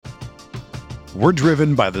We're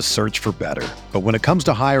driven by the search for better. But when it comes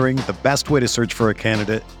to hiring, the best way to search for a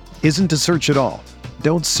candidate isn't to search at all.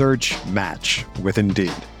 Don't search, match with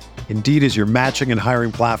Indeed. Indeed is your matching and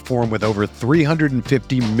hiring platform with over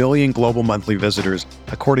 350 million global monthly visitors,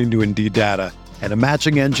 according to Indeed data, and a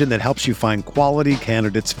matching engine that helps you find quality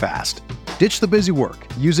candidates fast. Ditch the busy work.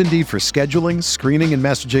 Use Indeed for scheduling, screening, and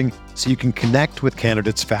messaging so you can connect with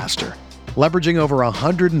candidates faster. Leveraging over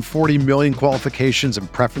 140 million qualifications and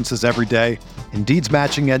preferences every day, Indeed's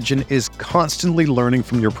matching engine is constantly learning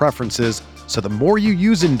from your preferences, so the more you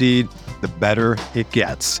use Indeed, the better it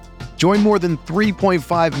gets. Join more than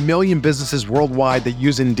 3.5 million businesses worldwide that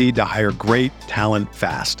use Indeed to hire great talent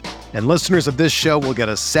fast. And listeners of this show will get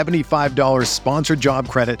a $75 sponsored job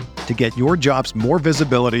credit to get your jobs more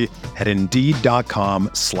visibility at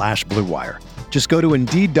Indeed.com/Blue Wire. Just go to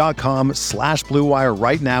Indeed.com/Blue Wire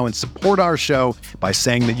right now and support our show by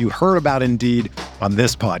saying that you heard about Indeed on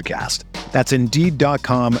this podcast. That's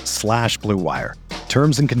Indeed.com/Blue Wire.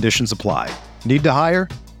 Terms and conditions apply. Need to hire?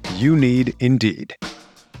 You need Indeed.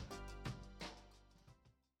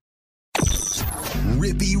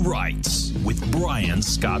 Rippee Writes with Brian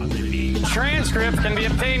Scott Rippee. Transcript can be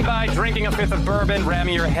obtained by drinking a fifth of bourbon,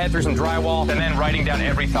 ramming your head through some drywall, and then writing down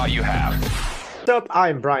every thought you have. What's up?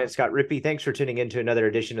 I'm Brian Scott Rippee. Thanks for tuning in to another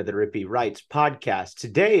edition of the Rippee Writes podcast.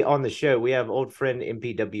 Today on the show, we have old friend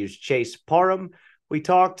MPW's Chase Parham. We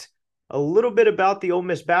talked a little bit about the Ole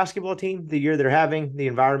Miss basketball team, the year they're having, the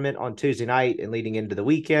environment on Tuesday night and leading into the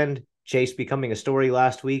weekend. Chase becoming a story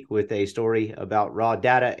last week with a story about raw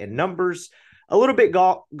data and numbers. A little bit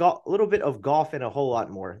of golf and a whole lot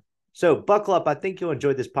more. So buckle up. I think you'll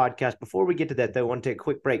enjoy this podcast. Before we get to that, though, I want to take a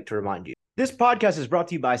quick break to remind you. This podcast is brought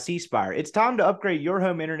to you by C Spire. It's time to upgrade your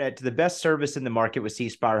home internet to the best service in the market with C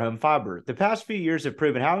Spire Home Fiber. The past few years have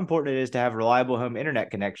proven how important it is to have a reliable home internet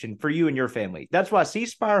connection for you and your family. That's why C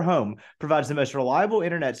Spire Home provides the most reliable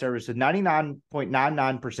internet service with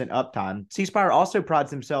 99.99% uptime. C Spire also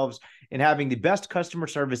prides themselves in having the best customer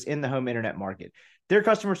service in the home internet market. Their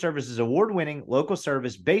customer service is award-winning local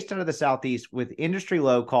service based out of the Southeast with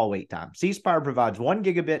industry-low call wait time. C Spire provides 1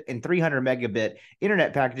 gigabit and 300 megabit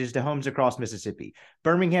internet packages to homes across Mississippi,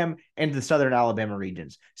 Birmingham, and the southern Alabama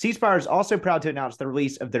regions. C Spire is also proud to announce the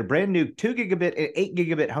release of their brand new 2 gigabit and 8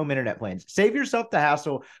 gigabit home internet plans. Save yourself the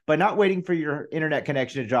hassle by not waiting for your internet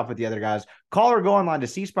connection to drop with the other guys. Call or go online to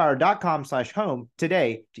cspire.com/home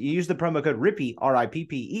today to use the promo code RIPPEE,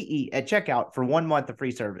 RIPPEE, at checkout for 1 month of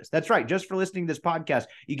free service. That's right. Just for listening to this podcast,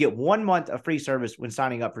 you get 1 month of free service when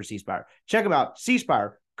signing up for C Spire. Check them out. C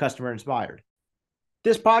Spire, customer inspired.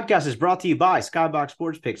 This podcast is brought to you by Skybox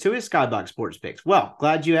Sports Picks. Who is Skybox Sports Picks? Well,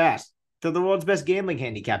 glad you asked. They're the world's best gambling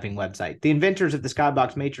handicapping website. The inventors of the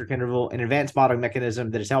Skybox Matrix Interval, an advanced modeling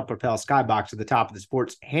mechanism that has helped propel Skybox to the top of the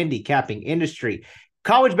sports handicapping industry.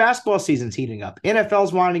 College basketball season's heating up.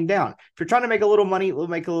 NFL's winding down. If you're trying to make a little money,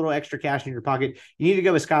 make a little extra cash in your pocket, you need to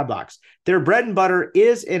go with Skybox. Their bread and butter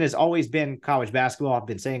is and has always been college basketball. I've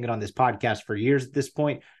been saying it on this podcast for years at this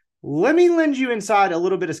point. Let me lend you inside a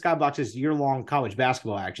little bit of Skybox's year-long college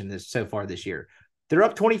basketball action so far this year. They're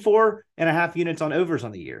up 24.5 units on overs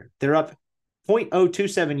on the year. They're up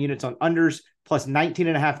 0.027 units on unders, plus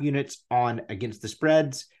 19.5 units on against the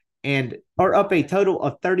spreads, and are up a total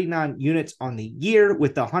of 39 units on the year.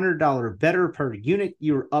 With the $100 better per unit,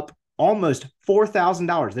 you're up almost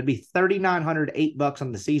 $4,000. That'd be $3,908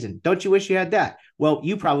 on the season. Don't you wish you had that? Well,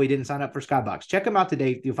 you probably didn't sign up for Skybox. Check them out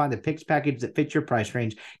today. You'll find the picks package that fits your price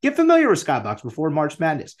range. Get familiar with Skybox before March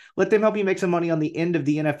Madness. Let them help you make some money on the end of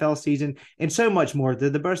the NFL season and so much more.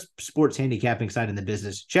 They're the best sports handicapping site in the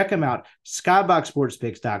business. Check them out,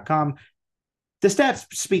 skyboxsportspicks.com. The stats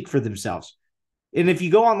speak for themselves. And if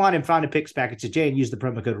you go online and find a picks package today and use the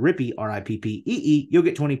promo code RIPPEE, RIPPEE, you'll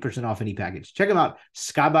get 20% off any package. Check them out,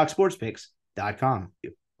 skyboxsportspicks.com.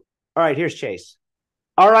 All right, here's Chase.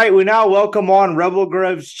 All right, we now welcome on Rebel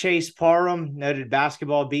Grove's Chase Parham, noted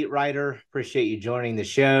basketball beat writer. Appreciate you joining the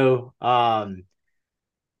show. I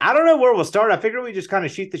don't know where we'll start. I figure we just kind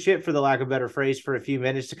of shoot the shit, for the lack of a better phrase, for a few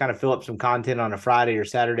minutes to kind of fill up some content on a Friday or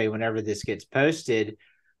Saturday whenever this gets posted.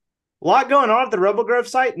 A lot going on at the Rebel Grove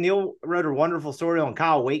site. Neil wrote a wonderful story on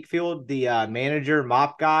Kyle Wakefield, the manager,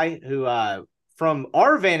 mop guy, who from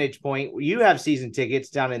our vantage point, you have season tickets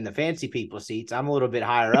down in the fancy people seats. I'm a little bit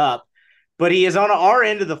higher up, but he is on our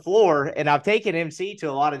end of the floor, and I've taken MC to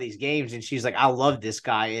a lot of these games, and she's like, I love this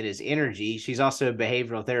guy and his energy. She's also a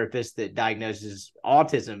behavioral therapist that diagnoses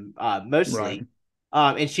autism mostly.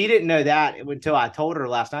 Right. And she didn't know that until I told her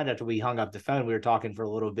last night after we hung up the phone. We were talking for a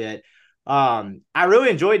little bit. I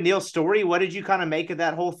really enjoyed Neil's story. What did you kind of make of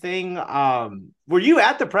that whole thing? Were you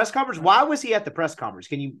at the press conference? Why was he at the press conference?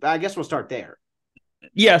 I guess we'll start there.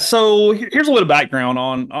 Yeah, so here's a little background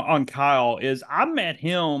on Kyle is I met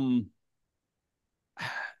him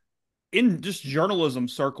in just journalism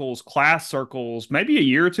circles, class circles, maybe a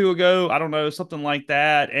year or two ago. I don't know, something like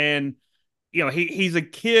that. And he's a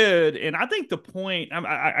kid, and I think the point.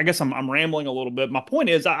 I guess I'm rambling a little bit. My point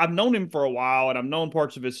is, I've known him for a while, and I've known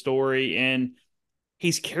parts of his story, and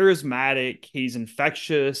he's charismatic, he's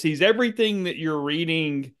infectious, he's everything that you're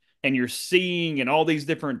reading and you're seeing, and all these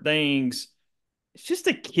different things. It's just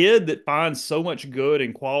a kid that finds so much good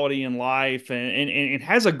and quality in life and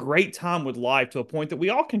has a great time with life to a point that we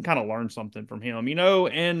all can kind of learn something from him.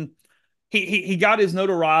 And he got his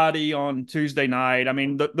notoriety on Tuesday night. I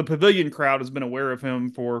mean, the pavilion crowd has been aware of him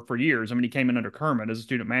for years. I mean, he came in under Kermit as a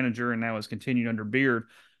student manager and now has continued under Beard.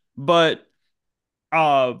 But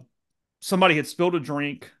uh somebody had spilled a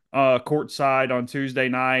drink courtside on Tuesday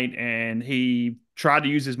night, and he tried to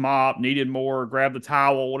use his mop, needed more, grabbed the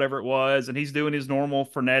towel, whatever it was, and he's doing his normal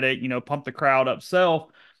frenetic, pump the crowd up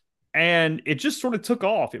self. And it just sort of took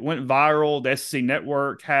off. It went viral. The SEC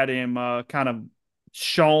Network had him kind of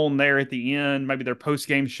shown there at the end, maybe their post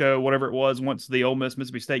game show, whatever it was, once the Ole Miss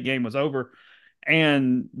Mississippi State game was over.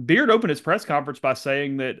 And Beard opened his press conference by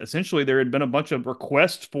saying that essentially there had been a bunch of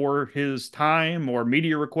requests for his time or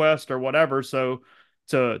media requests or whatever. So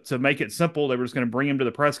to make it simple, they were just going to bring him to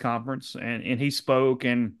the press conference, and he spoke.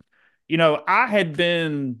 And I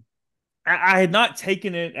had not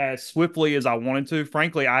taken it as swiftly as I wanted to.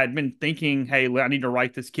 Frankly, I had been thinking, hey, I need to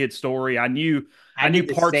write this kid's story. I I knew did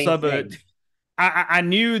the parts same of thing. it. I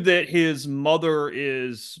knew that his mother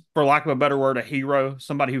is, for lack of a better word, a hero,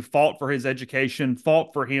 somebody who fought for his education,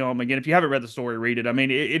 fought for him. Again, if you haven't read the story, read it. I mean,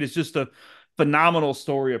 it is just a phenomenal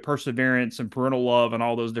story of perseverance and parental love and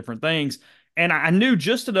all those different things. And I knew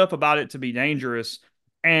just enough about it to be dangerous.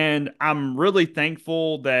 And I'm really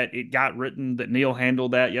thankful that it got written, that Neil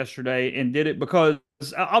handled that yesterday and did it, because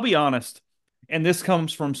I'll be honest, and this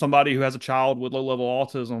comes from somebody who has a child with low level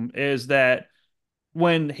autism, is that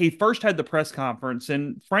when he first had the press conference,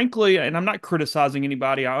 and frankly, and I'm not criticizing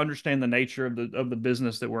anybody, I understand the nature of the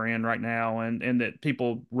business that we're in right now, and that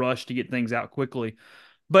people rush to get things out quickly.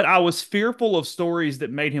 But I was fearful of stories that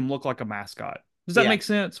made him look like a mascot. Does that Yeah, make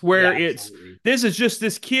sense? yeah, Where absolutely. this is just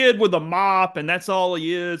this kid with a mop and that's all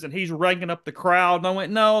he is, and he's ranking up the crowd. And I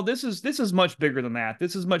went, no, this is much bigger than that.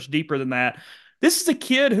 This is much deeper than that. This is a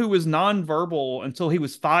kid who was nonverbal until he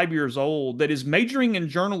was 5 years old, that is majoring in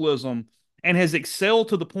journalism and has excelled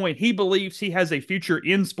to the point he believes he has a future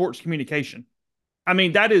in sports communication. I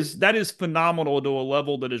mean, that is phenomenal to a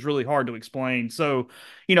level that is really hard to explain. So,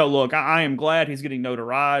 look, I am glad he's getting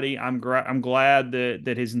notoriety. I'm glad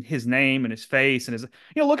that his name and his face and his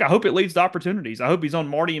look. I hope it leads to opportunities. I hope he's on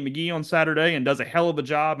Marty and McGee on Saturday and does a hell of a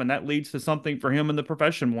job, and that leads to something for him in the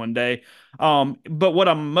profession one day. But what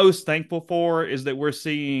I'm most thankful for is that we're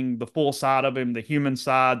seeing the full side of him, the human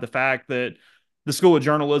side, the fact that the School of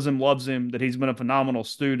Journalism loves him, that he's been a phenomenal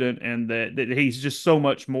student, and that he's just so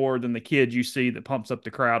much more than the kid you see that pumps up the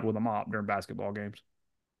crowd with a mop during basketball games.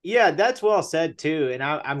 Yeah, that's well said too, and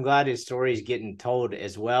I'm glad his story is getting told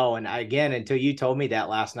as well. And again, until you told me that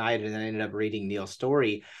last night, and then I ended up reading Neil's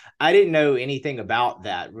story, I didn't know anything about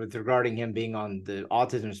that with regarding him being on the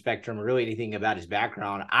autism spectrum, or really anything about his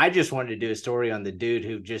background. I just wanted to do a story on the dude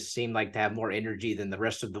who just seemed like to have more energy than the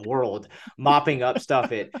rest of the world, mopping up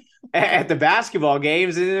stuff at the basketball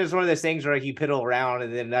games. And then it's one of those things where like you piddle around,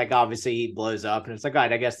 and then like obviously he blows up, and it's like, all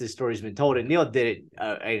right, I guess this story's been told. And Neil did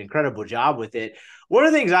an incredible job with it. One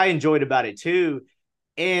of the things I enjoyed about it too,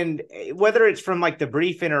 and whether it's from like the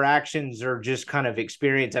brief interactions or just kind of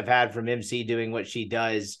experience I've had from MC doing what she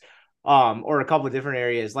does, or a couple of different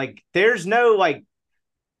areas, like there's no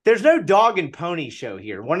dog and pony show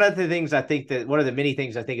here. One of the many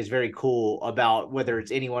things I think is very cool about whether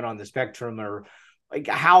it's anyone on the spectrum, or like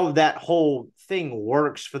how that whole thing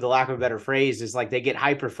works, for the lack of a better phrase, is like they get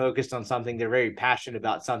hyper focused on something, they're very passionate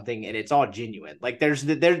about something, and it's all genuine. Like there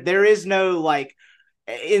is no like,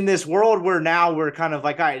 in this world where now we're kind of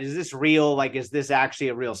like, all right, is this real? Like, is this actually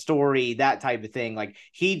a real story? That type of thing. Like,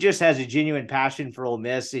 he just has a genuine passion for Ole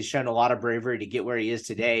Miss. He's shown a lot of bravery to get where he is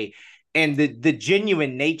today. And the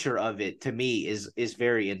genuine nature of it to me is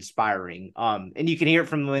very inspiring. And you can hear it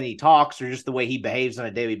from when he talks, or just the way he behaves on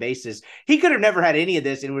a daily basis. He could have never had any of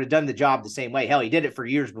this and would have done the job the same way. Hell, he did it for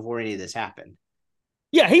years before any of this happened.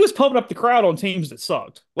 Yeah, he was pumping up the crowd on teams that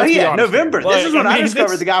sucked. Oh Let's be yeah, honest here. November. This is when I discovered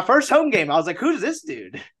this the guy first home game. I was like, who's this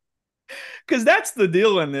dude? because that's the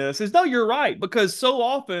deal in this. Is no, you're right, because so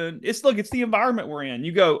often it's the environment we're in.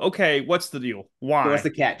 You go, okay, what's the deal? What's Why? the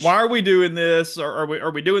catch? Why are we doing this? Or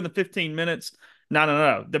are we doing the 15 minutes? No, no,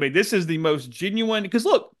 no. I mean, this is the most genuine, because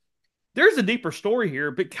look, there's a deeper story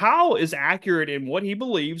here, but Kyle is accurate in what he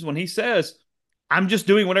believes when he says, I'm just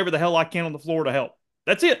doing whatever the hell I can on the floor to help.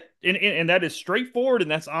 That's it. And that is straightforward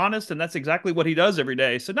and that's honest. And that's exactly what he does every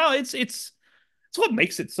day. So no, it's what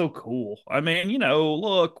makes it so cool. I mean,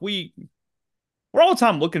 look, we're all the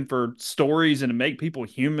time looking for stories and to make people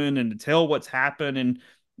human and to tell what's happened. And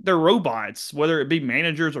they're robots, whether it be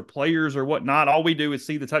managers or players or whatnot. All we do is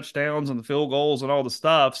see the touchdowns and the field goals and all the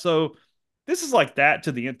stuff. So this is like that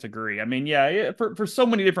to the nth degree. I mean, yeah, for so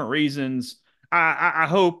many different reasons. I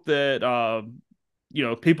hope that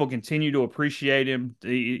people continue to appreciate him.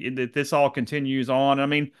 That this all continues on. I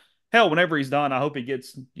mean, hell, whenever he's done, I hope he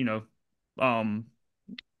gets um,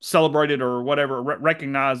 celebrated or whatever,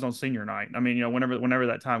 recognized on senior night. I mean, whenever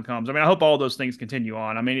that time comes. I mean, I hope all those things continue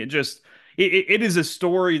on. I mean, it is a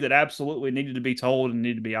story that absolutely needed to be told and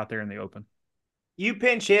needed to be out there in the open. You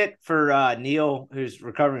pinch hit for Neil, who's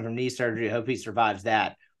recovering from knee surgery. Hope he survives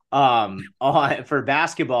that. For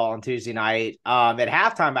basketball on Tuesday night. At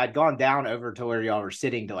halftime, I'd gone down over to where y'all were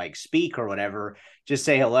sitting to like speak or whatever, just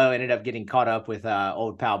say hello. Ended up getting caught up with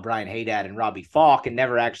old pal Brian Haydad and Robbie Falk, and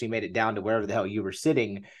never actually made it down to wherever the hell you were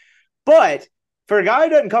sitting. But for a guy who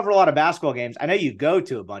doesn't cover a lot of basketball games, I know you go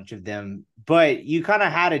to a bunch of them, but you kind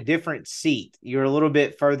of had a different seat. You're a little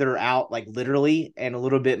bit further out, like literally, and a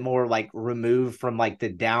little bit more like removed from like the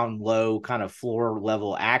down low kind of floor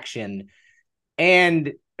level action.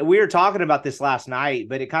 And we were talking about this last night,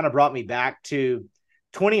 but it kind of brought me back to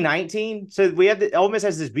 2019. So we have Ole Miss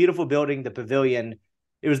has this beautiful building, the Pavilion.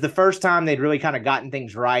 It was the first time they'd really kind of gotten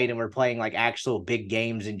things right and were playing like actual big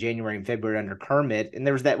games in January and February under Kermit. And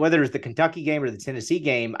there was that, whether it was the Kentucky game or the Tennessee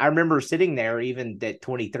game, I remember sitting there even at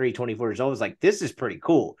 23, 24 years old, I was like, this is pretty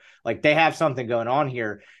cool. Like they have something going on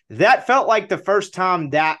here. That felt like the first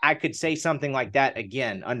time that I could say something like that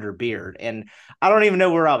again under Beard. And I don't even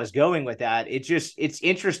know where I was going with that. It's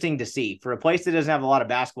interesting to see for a place that doesn't have a lot of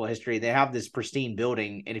basketball history. They have this pristine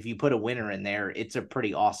building. And if you put a winner in there, it's a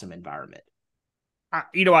pretty awesome environment.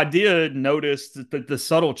 I did notice the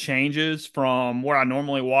subtle changes from where I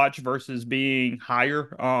normally watch versus being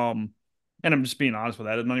higher. And I'm just being honest with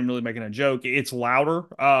that. I'm not even really making a joke. It's louder.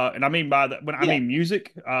 And I mean by that, I mean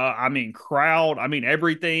music, I mean crowd, I mean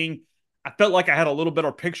everything. I felt like I had a little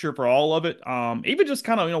better picture for all of it. Even just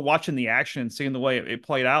kind of, watching the action and seeing the way it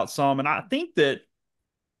played out some. And I think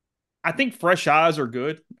fresh eyes are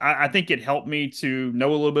good. I think it helped me to know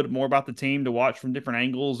a little bit more about the team, to watch from different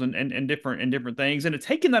angles and different things, and to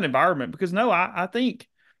take in that environment. Because I think,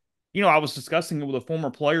 I was discussing it with a former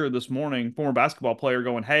player this morning, former basketball player,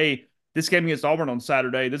 going, "Hey, this game against Auburn on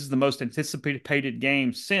Saturday, this is the most anticipated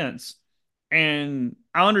game since." And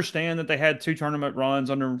I understand that they had 2 tournament runs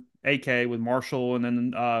under AK with Marshall, and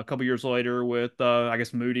then a couple years later with I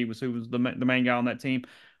guess Moody was who was the main guy on that team.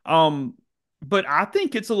 But I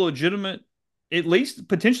think it's a legitimate, at least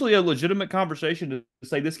potentially a legitimate conversation to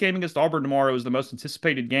say this game against Auburn tomorrow is the most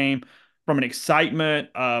anticipated game from an excitement,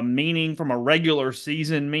 meaning, from a regular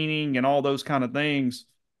season meaning, and all those kind of things.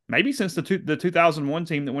 Maybe since the 2001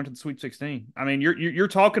 team that went to the Sweet 16. I mean, you're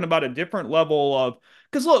talking about a different level of,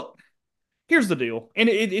 because look, here's the deal, and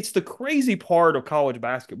it's the crazy part of college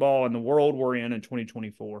basketball and the world we're in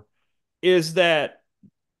 2024 is that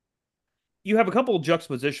you have a couple of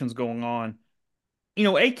juxtapositions going on.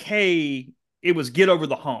 AK, it was get over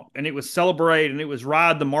the hump and it was celebrate and it was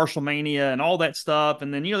ride the Marshall Mania and all that stuff.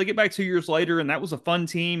 And then, they get back 2 years later and that was a fun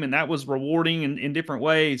team and that was rewarding in different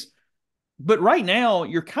ways. But right now,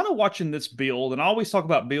 you're kind of watching this build, and I always talk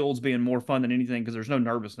about builds being more fun than anything because there's no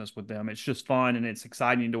nervousness with them. It's just fun and it's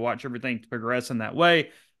exciting to watch everything progress in that way.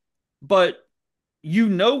 But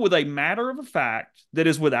with a matter of a fact that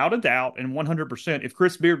is without a doubt and 100%, if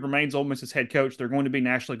Chris Beard remains Ole Miss's head coach, they're going to be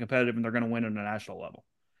nationally competitive and they're going to win at a national level.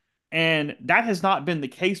 And that has not been the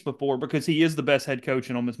case before because he is the best head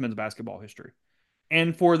coach in Ole Miss men's basketball history.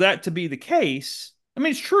 And for that to be the case, I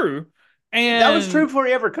mean, it's true. And that was true before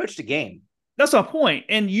he ever coached a game. That's my point.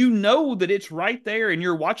 And that it's right there and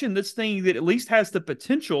you're watching this thing that at least has the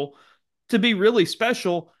potential to be really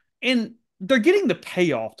special. And they're getting the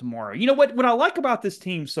payoff tomorrow. You know what I like about this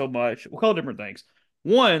team so much? We'll call it different things.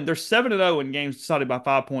 One, they're 7-0 in games decided by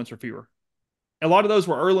 5 points or fewer. A lot of those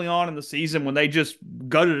were early on in the season when they just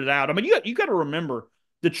gutted it out. I mean, you got to remember,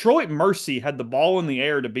 Detroit Mercy had the ball in the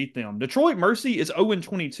air to beat them. Detroit Mercy is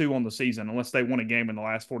 0-22 on the season unless they won a game in the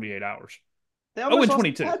last 48 hours. They almost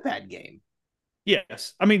 0-22. Lost a bad game.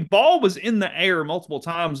 Yes. I mean, ball was in the air multiple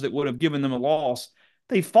times that would have given them a loss.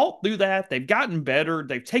 They fought through that. They've gotten better.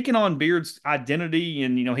 They've taken on Beard's identity.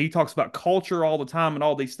 And, he talks about culture all the time and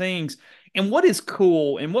all these things. And what is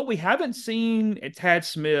cool and what we haven't seen at Tad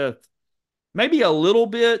Smith maybe a little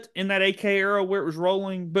bit in that AK era where it was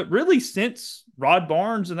rolling, but really since Rod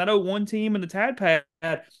Barnes and that '01 team and the Tad Pad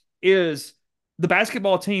is the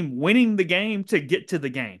basketball team winning the game to get to the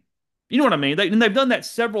game. You know what I mean? And they've done that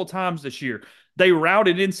several times this year. They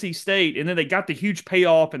routed NC State, and then they got the huge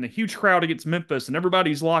payoff and the huge crowd against Memphis, and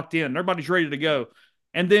everybody's locked in, and everybody's ready to go.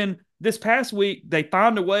 And then this past week, they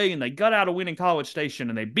find a way, and they got out a win in College Station,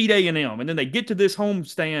 and they beat A&M, and then they get to this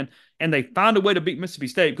homestand, and they find a way to beat Mississippi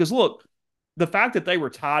State. Because look, the fact that they were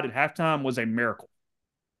tied at halftime was a miracle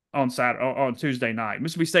on Tuesday night.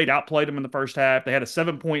 Mississippi State outplayed them in the first half. They had a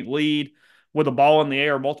 7-point lead with a ball in the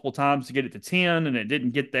air multiple times to get it to 10, and it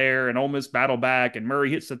didn't get there. And Ole Miss battled back, and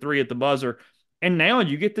Murray hits the 3 at the buzzer. And now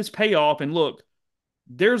you get this payoff. And look,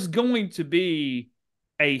 there's going to be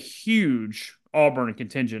a huge Auburn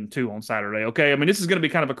contingent too on Saturday. Okay. I mean, this is going to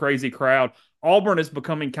be kind of a crazy crowd. Auburn is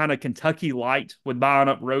becoming kind of Kentucky light with buying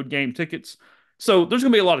up road game tickets. So there's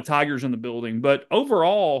going to be a lot of Tigers in the building. But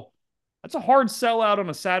overall, that's a hard sellout on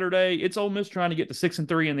a Saturday. It's Ole Miss trying to get to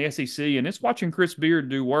 6-3 in the SEC, and it's watching Chris Beard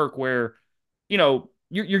do work where,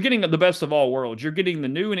 you're getting the best of all worlds. You're getting the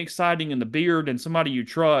new and exciting in the Beard and somebody you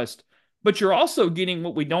trust, but you're also getting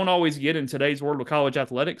what we don't always get in today's world of college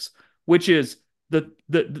athletics, which is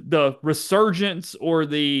the resurgence or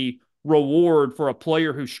the reward for a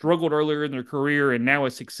player who struggled earlier in their career and now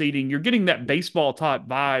is succeeding. You're getting that baseball type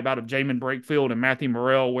vibe out of Jamin Brakefield and Matthew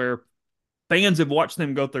Morrell, where fans have watched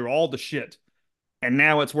them go through all the shit, and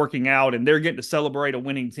now it's working out, and they're getting to celebrate a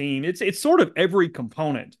winning team. It's sort of every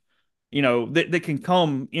component, that can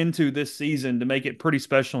come into this season to make it pretty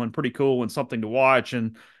special and pretty cool and something to watch.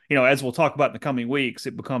 And, as we'll talk about in the coming weeks,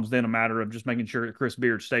 it becomes then a matter of just making sure that Chris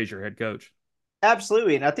Beard stays your head coach.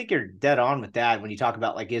 Absolutely. And I think you're dead on with that when you talk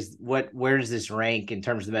about where does this rank in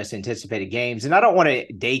terms of the most anticipated games? And I don't want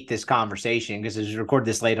to date this conversation because as we record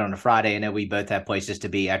this late on a Friday, I know we both have places to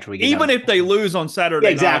be after we get even if they lose on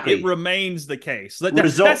Saturday night, it remains the case.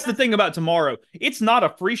 That's the thing about tomorrow. It's not a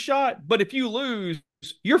free shot, but if you lose,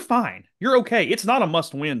 you're fine. You're okay. It's not a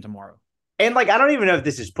must win tomorrow. And I don't even know if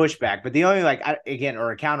this is pushback, but the only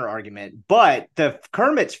or a counter argument, but the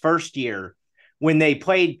Kermit's first year, when they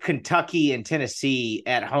played Kentucky and Tennessee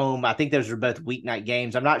at home, I think those were both weeknight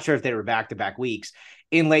games. I'm not sure if they were back-to-back weeks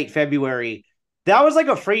in late February. That was like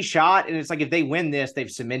a free shot, and it's like if they win this, they've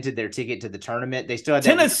cemented their ticket to the tournament. They still had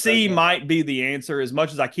Tennessee might be the answer as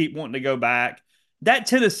much as I keep wanting to go back. That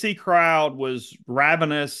Tennessee crowd was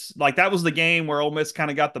ravenous. Like, that was the game where Ole Miss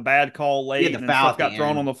kind of got the bad call late and stuff got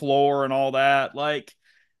thrown on the floor and all that. Like,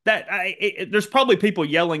 there's probably people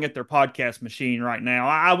yelling at their podcast machine right now.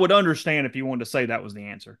 I would understand if you wanted to say that was the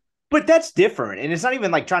answer. But that's different. And it's not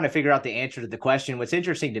even trying to figure out the answer to the question. What's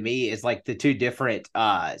interesting to me is the two different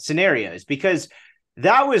scenarios, because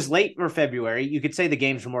that was late for February. You could say the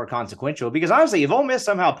games were more consequential because honestly, if Ole Miss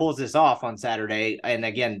somehow pulls this off on Saturday, and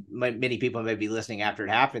again, many people may be listening after it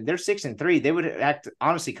happened, they're 6-3. They would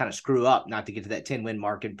honestly kind of screw up not to get to that 10-win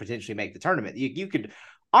mark and potentially make the tournament. You could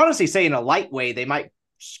honestly say in a light way, they might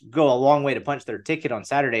go a long way to punch their ticket on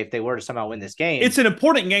Saturday if they were to somehow win this game. It's an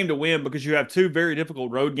important game to win because you have two very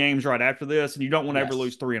difficult road games right after this, and you don't want to ever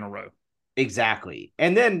lose 3 in a row. Exactly.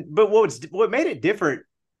 And then, but what made it different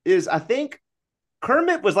is I think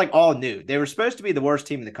Kermit was all new. They were supposed to be the worst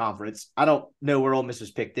team in the conference. I don't know where Ole Miss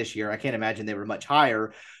was picked this year. I can't imagine they were much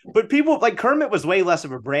higher, but people Kermit was way less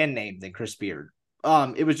of a brand name than Chris Beard.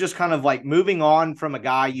 It was just kind of moving on from a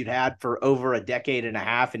guy you'd had for over a decade and a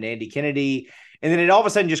half in Andy Kennedy. And then it all of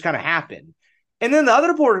a sudden just kind of happened. And then the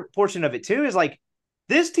other portion of it too is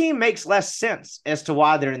this team makes less sense as to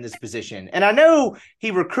why they're in this position. And I know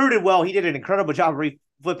he recruited well. He did an incredible job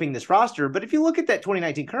flipping this roster. But if you look at that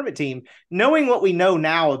 2019 Kermit team, knowing what we know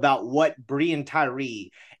now about what Breein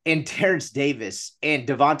Tyree and Terrence Davis and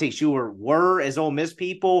Devontae Shuler were as Ole Miss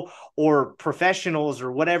people or professionals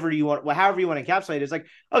or whatever you want, however you want to encapsulate it, it's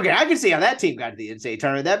okay, I can see how that team got to the NCAA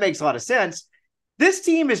tournament. That makes a lot of sense. This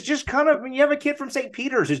team is just kind of, when you have a kid from St.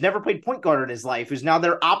 Peter's who's never played point guard in his life, who's now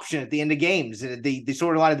their option at the end of games. The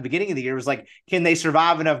storyline at the beginning of the year was can they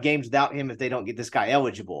survive enough games without him if they don't get this guy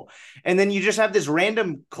eligible? And then you just have this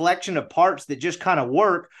random collection of parts that just kind of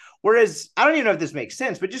work. Whereas, I don't even know if this makes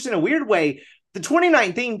sense, but just in a weird way, the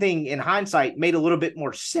 2019 thing in hindsight made a little bit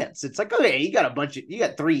more sense. It's okay, you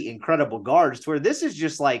got 3 incredible guards to where this is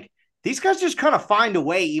just these guys just kind of find a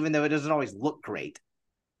way, even though it doesn't always look great.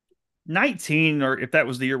 19, or if that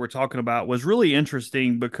was the year we're talking about, was really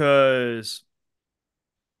interesting because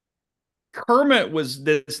Kermit was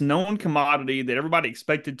this known commodity that everybody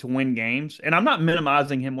expected to win games. And I'm not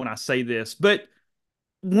minimizing him when I say this, but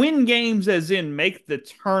win games as in make the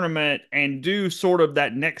tournament and do sort of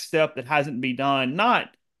that next step that hasn't been done, not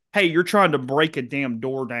hey, you're trying to break a damn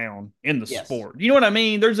door down in the Yes. sport. You know what I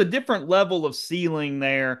mean? There's a different level of ceiling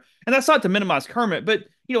there. And that's not to minimize Kermit, but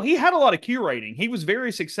he had a lot of Q rating. He was very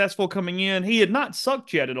successful coming in. He had not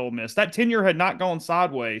sucked yet at Ole Miss. That tenure had not gone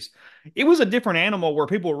sideways. It was a different animal where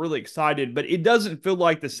people were really excited, but it doesn't feel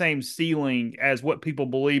like the same ceiling as what people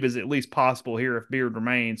believe is at least possible here if Beard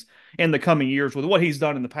remains in the coming years with what he's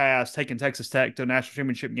done in the past, taking Texas Tech to a national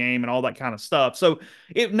championship game and all that kind of stuff. So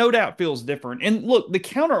it no doubt feels different. And look, the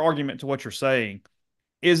counter argument to what you're saying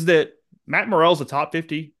is that Matt Morrell's a top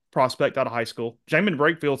 50 prospect out of high school. Jamin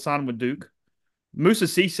Brakefield signed with Duke. Musa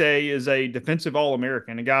Cisse is a defensive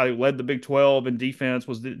All-American, a guy who led the Big 12 in defense,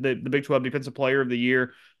 was the Big 12 Defensive Player of the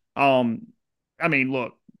Year. Um, I mean,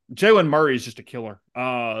 look, Jalen Murray is just a killer.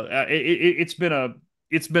 It's been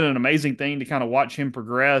an amazing thing to kind of watch him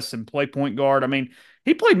progress and play point guard. I mean,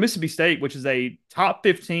 he played Mississippi State, which is a top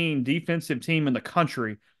 15 defensive team in the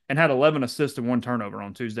country, and had 11 assists and 1 turnover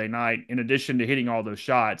on Tuesday night, in addition to hitting all those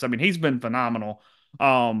shots. I mean, he's been phenomenal.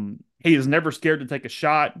 He is never scared to take a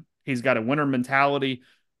shot. He's got a winner mentality.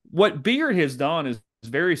 What Beard has done is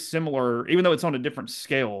very similar, even though it's on a different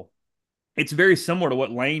scale. It's very similar to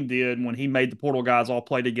what Lane did when he made the portal guys all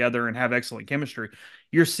play together and have excellent chemistry.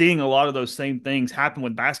 You're seeing a lot of those same things happen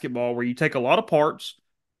with basketball, where you take a lot of parts.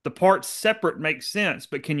 The parts separate make sense,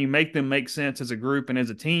 but can you make them make sense as a group and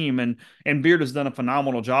as a team? And Beard has done a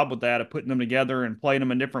phenomenal job with that, of putting them together and playing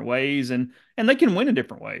them in different ways, and they can win in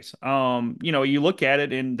different ways. You look at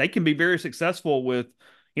it and they can be very successful with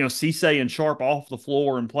Cisse and Sharp off the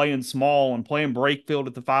floor and playing small and playing Brakefield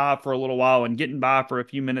at the 5 for a little while and getting by for a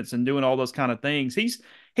few minutes and doing all those kind of things.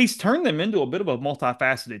 He's turned them into a bit of a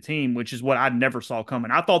multifaceted team, which is what I never saw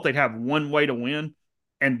coming. I thought they'd have one way to win,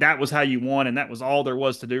 and that was how you won, and that was all there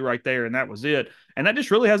was to do right there, and that was it. And that just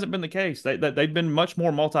really hasn't been the case. They've been much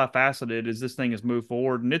more multifaceted as this thing has moved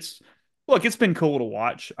forward, and it's been cool to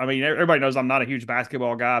watch. I mean, everybody knows I'm not a huge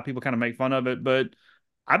basketball guy. People kind of make fun of it, but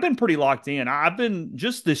I've been pretty locked in. I've been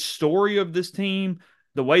just the story of this team,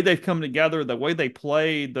 the way they've come together, the way they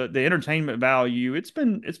play, the entertainment value. It's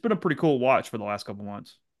been a pretty cool watch for the last couple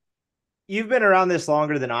months. You've been around this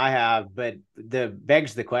longer than I have, but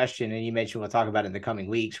begs the question, and you mentioned we'll talk about it in the coming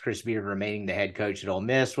weeks, Chris Beard remaining the head coach at Ole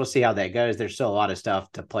Miss. We'll see how that goes. There's still a lot of stuff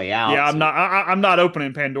to play out. Yeah, I'm not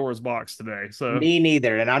opening Pandora's box today. So me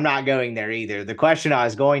neither, and I'm not going there either. The question I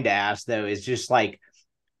was going to ask, though, is just like,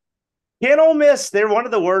 can Ole Miss, they're one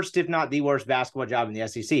of the worst, if not the worst basketball job in the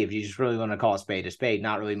SEC, if you just really want to call a spade.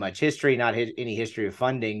 Not really much history, not any history of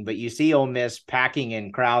funding, but you see Ole Miss packing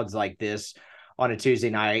in crowds like this on a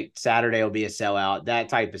Tuesday night. Saturday will be a sellout, that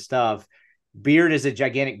type of stuff. Beard is a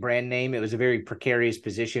gigantic brand name. It was a very precarious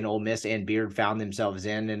position Ole Miss and Beard found themselves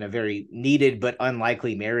in a very needed but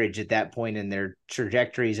unlikely marriage at that point in their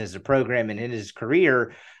trajectories as a program and in his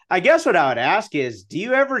career. I guess what I would ask is, do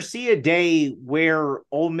you ever see a day where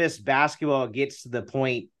Ole Miss basketball gets to the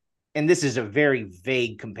point, and this is a very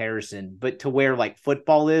vague comparison, but to where like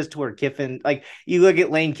football is, to where Kiffin, like you look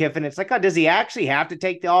at Lane Kiffin, it's like, oh, does he actually have to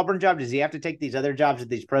take the Auburn job? Does he have to take these other jobs at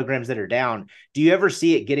these programs that are down? Do you ever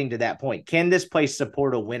see it getting to that point? Can this place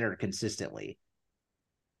support a winner consistently?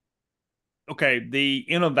 Okay, the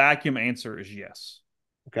in a vacuum answer is yes.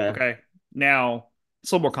 Okay. Now,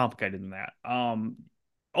 it's a little more complicated than that.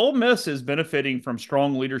 Ole Miss is benefiting from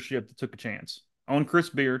strong leadership that took a chance on Chris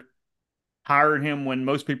Beard, hired him when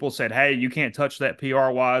most people said, hey, you can't touch that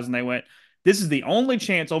PR-wise, and they went, this is the only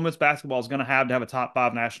chance Ole Miss basketball is going to have a top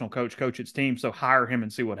 5 national coach its team, so hire him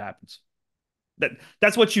and see what happens.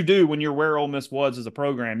 That's what you do when you're where Ole Miss was as a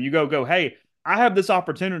program. You go, hey, I have this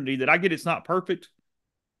opportunity that I get. It's not perfect.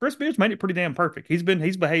 Chris Beard's made it pretty damn perfect. He's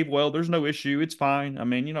behaved well. There's no issue. It's fine. I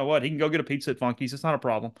mean, you know what? He can go get a pizza at Funky's. It's not a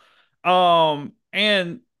problem.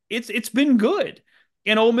 And it's been good.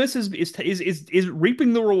 And Ole Miss is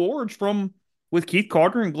reaping the rewards from, with Keith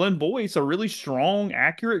Carter and Glenn Boyce, a really strong,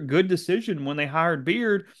 accurate, good decision when they hired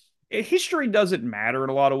Beard. History doesn't matter in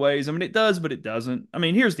a lot of ways. I mean, it does, but it doesn't. I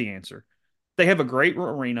mean, here's the answer. They have a great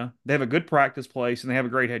arena. They have a good practice place, and they have a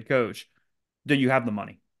great head coach. Do you have the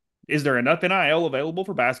money? Is there enough NIL available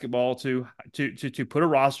for basketball to put a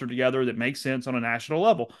roster together that makes sense on a national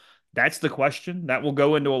level? That's the question. That will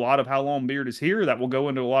go into a lot of how long Beard is here. That will go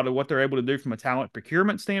into a lot of what they're able to do from a talent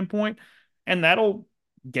procurement standpoint. And that'll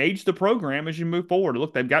gauge the program as you move forward.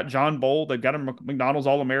 Look, they've got John Bold. They've got a McDonald's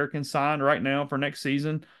All-American signed right now for next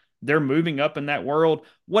season. They're moving up in that world.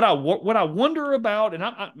 What I wonder about, and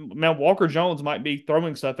now Walker Jones might be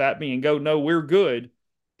throwing stuff at me and go, no, we're good.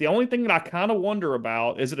 The only thing that I kind of wonder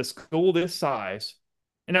about is at a school this size,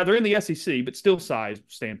 and now they're in the SEC, but still size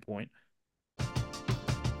standpoint.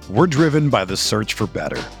 We're driven by the search for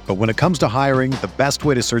better. But when it comes to hiring, the best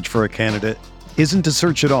way to search for a candidate isn't to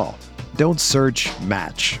search at all. Don't search,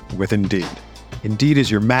 match with Indeed. Indeed is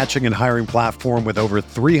your matching and hiring platform with over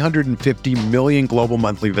 350 million global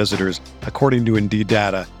monthly visitors, according to Indeed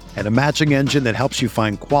data, and a matching engine that helps you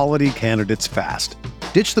find quality candidates fast.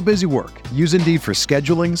 Ditch the busy work. Use Indeed for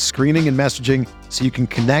scheduling, screening, and messaging so you can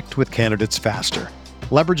connect with candidates faster.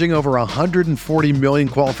 Leveraging over 140 million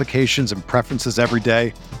qualifications and preferences every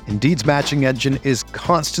day, Indeed's matching engine is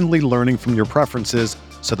constantly learning from your preferences,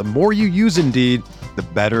 so the more you use Indeed, the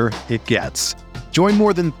better it gets. Join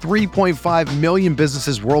more than 3.5 million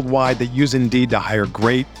businesses worldwide that use Indeed to hire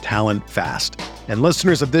great talent fast. And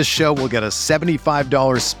listeners of this show will get a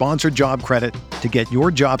 $75 sponsored job credit to get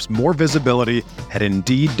your jobs more visibility at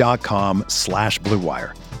Indeed.com/Blue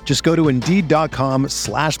Wire. Just go to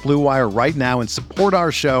Indeed.com/Blue Wire right now and support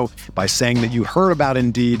our show by saying that you heard about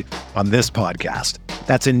Indeed on this podcast.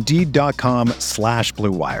 That's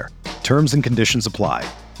Indeed.com/Blue Wire. Terms and conditions apply.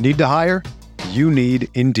 Need to hire? You need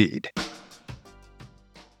Indeed.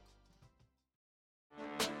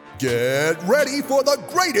 Get ready for the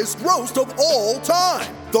greatest roast of all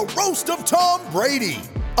time, the Roast of Tom Brady,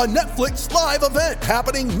 a Netflix live event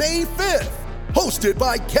happening May 5th. Hosted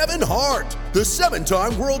by Kevin Hart, the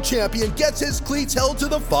 7-time world champion gets his cleats held to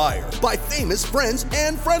the fire by famous friends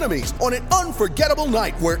and frenemies on an unforgettable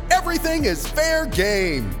night where everything is fair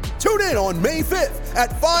game. Tune in on May 5th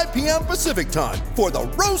at 5 p.m. Pacific time for the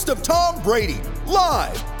Roast of Tom Brady,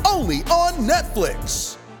 live only on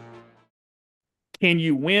Netflix. Can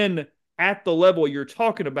you win at the level you're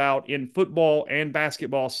talking about in football and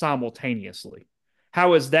basketball simultaneously?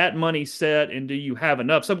 How is that money set, and do you have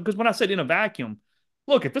enough? So, because when I said in a vacuum,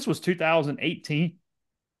 look, if this was 2018,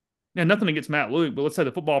 and nothing against Matt Luke, but let's say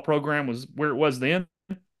the football program was where it was then.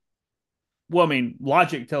 Well, I mean,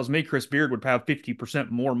 logic tells me Chris Beard would have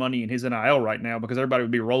 50% more money in his NIL right now because everybody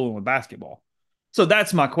would be rolling with basketball. So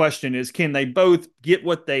that's my question is, can they both get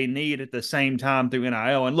what they need at the same time through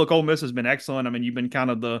NIL? And look, Ole Miss has been excellent. I mean, you've been kind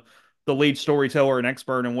of the lead storyteller and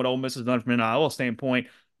expert in what Ole Miss has done from an NIL standpoint.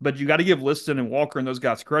 But you got to give Liston and Walker and those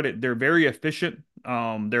guys credit. They're very efficient.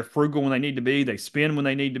 They're frugal when they need to be. They spend when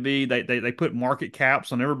they need to be. They put market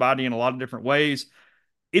caps on everybody in a lot of different ways.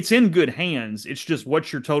 It's in good hands. It's just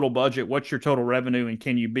what's your total budget, what's your total revenue, and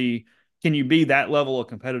can you be that level of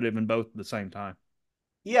competitive in both at the same time?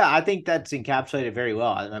 Yeah, I think that's encapsulated very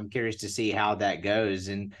well. I'm curious to see how that goes.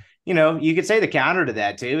 And, you know, you could say the counter to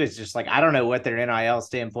that too. It's just like, I don't know what their NIL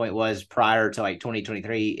standpoint was prior to like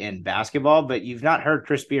 2023 in basketball, but you've not heard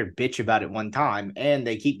Chris Beard bitch about it one time, and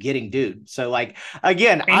they keep getting dude. So like,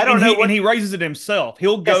 again, I don't know. And he raises it himself.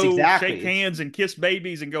 He'll go exactly. shake hands and kiss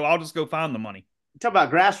babies and go, I'll just go find the money. Talk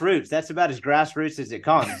about grassroots. That's about as grassroots as it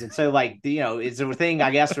comes. And so, like, you know, it's a thing,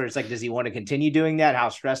 I guess, where it's like, does he want to continue doing that? How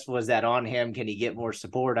stressful is that on him? Can he get more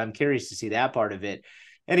support? I'm curious to see that part of it.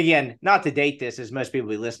 And again, not to date this, as most people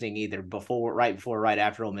will be listening either right before, right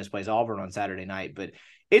after Ole Miss plays Auburn on Saturday night. But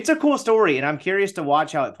it's a cool story, and I'm curious to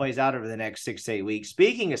watch how it plays out over the next 6 to 8 weeks.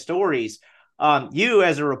 Speaking of stories, you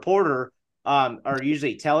as a reporter are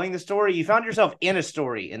usually telling the story. You found yourself in a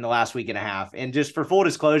story in the last week and a half. And just for full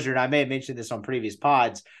disclosure, and I may have mentioned this on previous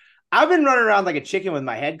pods, I've been running around like a chicken with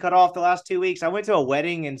my head cut off the last 2 weeks. I went to a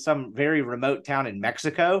wedding in some very remote town in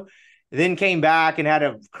Mexico, then came back and had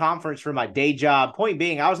a conference for my day job. Point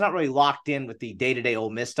being, I was not really locked in with the day-to-day Ole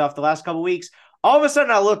Miss stuff the last couple of weeks. All of a sudden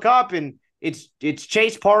I look up and it's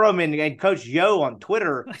Chase Parham and Coach Yo on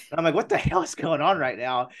Twitter. And I'm like, what the hell is going on right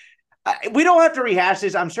now? We don't have to rehash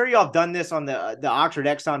this. I'm sure y'all have done this on the Oxford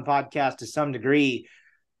Exxon podcast to some degree,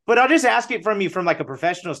 but I'll just ask it from you from like a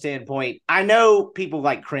professional standpoint. I know people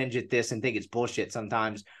like cringe at this and think it's bullshit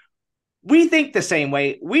sometimes. We think the same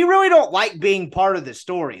way. We really don't like being part of the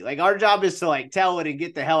story. Like, our job is to like tell it and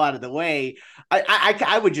get the hell out of the way.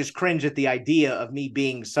 I would just cringe at the idea of me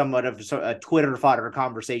being somewhat of a Twitter fodder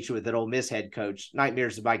conversation with an Ole Miss head coach.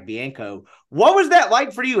 Nightmares of Mike Bianco. What was that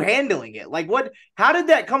like for you handling it? Like, how did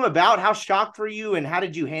that come about? How shocked were you? And how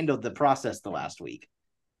did you handle the process the last week?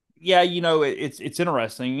 Yeah, you know, it's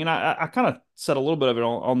interesting. And I kind of said a little bit of it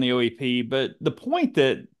on the OEP, but the point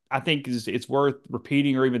that I think it's worth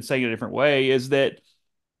repeating or even saying it a different way is that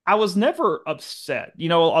I was never upset. You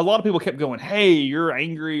know, a lot of people kept going, hey, you're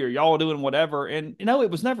angry or y'all doing whatever. And, you know,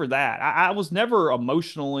 it was never that. I was never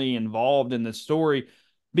emotionally involved in this story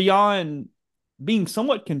beyond being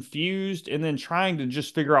somewhat confused and then trying to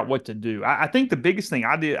just figure out what to do. I think the biggest thing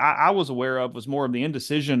I was aware of was more of the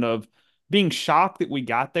indecision of being shocked that we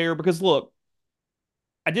got there because, look,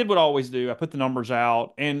 I did what I always do. I put the numbers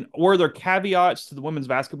out. And were there caveats to the women's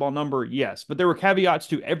basketball number? Yes. But there were caveats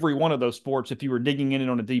to every one of those sports if you were digging in it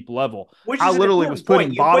on a deep level. Which I is an literally was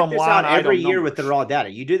important point. putting You put bottom this line out every item year with the numbers. raw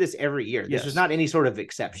data. You do this every year. This was Yes. not any sort of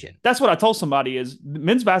exception. That's what I told somebody is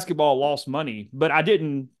men's basketball lost money, but I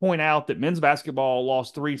didn't point out that men's basketball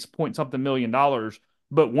lost 3 point something million dollars,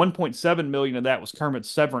 but 1.7 million of that was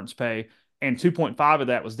Kermit's severance pay, and 2.5 of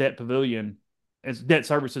that was debt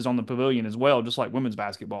services on the pavilion as well, just like women's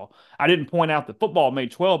basketball. I didn't point out that football made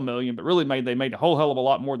 12 million, but really they made a whole hell of a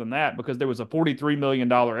lot more than that because there was a $43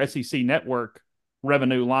 million SEC network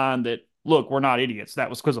revenue line that, look, we're not idiots. That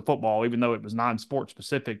was because of football, even though it was non-sport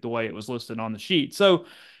specific the way it was listed on the sheet. So,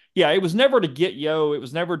 yeah, it was never to get yo. It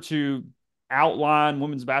was never to outline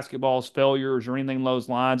women's basketball's failures or anything along those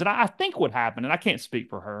lines. And I think what happened, and I can't speak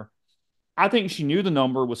for her, I think she knew the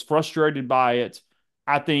number, was frustrated by it.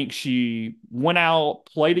 I think she went out,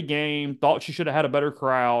 played a game, thought she should have had a better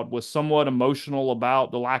crowd, was somewhat emotional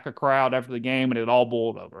about the lack of crowd after the game, and it all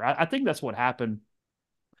boiled over. I think that's what happened.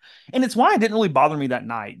 And it's why it didn't really bother me that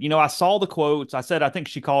night. You know, I saw the quotes. I said, I think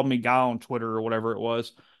she called me guy on Twitter or whatever it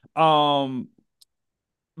was. Um,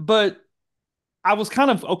 but I was kind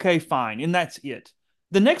of, okay, fine. And that's it.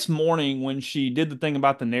 The next morning when she did the thing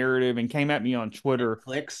about the narrative and came at me on Twitter,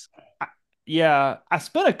 Clicks. yeah, I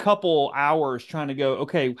spent a couple hours trying to go,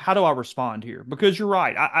 okay, how do I respond here? Because you're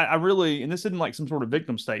right. I really, and this isn't like some sort of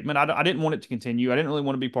victim statement. I didn't want it to continue. I didn't really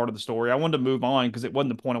want to be part of the story. I wanted to move on because it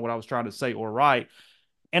wasn't the point of what I was trying to say or write.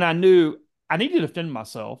 And I knew I need to defend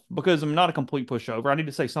myself because I'm not a complete pushover. I need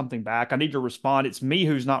to say something back. I need to respond. It's me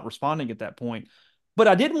who's not responding at that point. But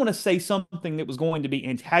I didn't want to say something that was going to be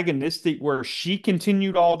antagonistic where she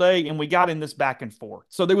continued all day and we got in this back and forth.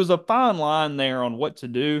 So there was a fine line there on what to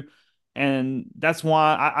do. And that's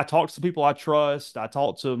why I talked to people I trust. I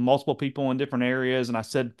talked to multiple people in different areas. And I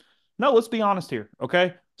said, no, let's be honest here.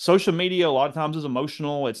 Okay. Social media a lot of times is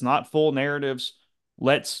emotional. It's not full narratives.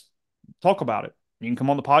 Let's talk about it. You can come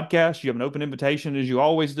on the podcast. You have an open invitation as you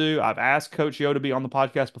always do. I've asked Coach Yo to be on the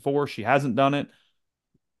podcast before. She hasn't done it.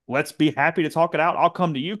 Let's be happy to talk it out. I'll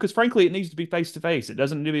come to you because frankly, it needs to be face to face. It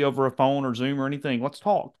doesn't need to be over a phone or Zoom or anything. Let's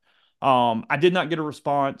talk. I did not get a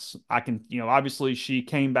response. I can, obviously she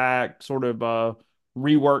came back, sort of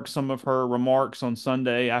reworked some of her remarks on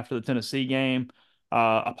Sunday after the Tennessee game,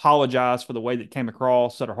 apologized for the way that it came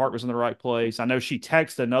across, said her heart was in the right place. I know she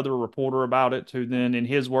texted another reporter about it who then, in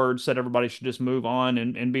his words, said everybody should just move on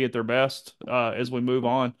and be at their best as we move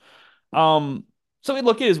on. So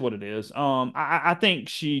look, it is what it is. I think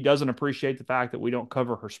she doesn't appreciate the fact that we don't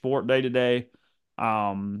cover her sport day to day.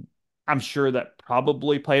 I'm sure that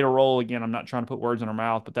probably played a role. Again, I'm not trying to put words in her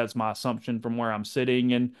mouth, but that's my assumption from where I'm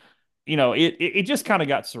sitting. And, it just kind of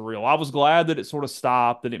got surreal. I was glad that it sort of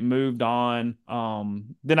stopped, that it moved on. Then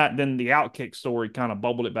the Outkick story kind of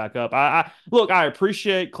bubbled it back up. I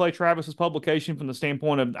appreciate Clay Travis's publication from the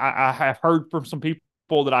standpoint of I have heard from some people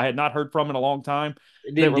that I had not heard from in a long time.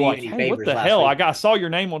 They were like, hey, what the hell? I saw your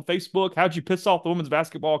name on Facebook. How'd you piss off the women's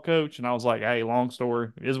basketball coach? And I was like, hey, long story.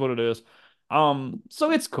 It is what it is.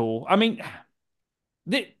 So it's cool. I mean,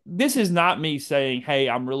 this is not me saying, hey,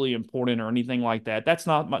 I'm really important or anything like that. That's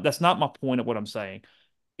not my point of what I'm saying.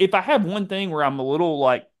 If I have one thing where I'm a little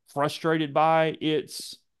like frustrated by,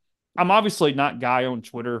 I'm obviously not guy on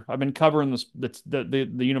Twitter. I've been covering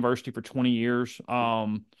the university for 20 years.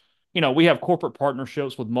 We have corporate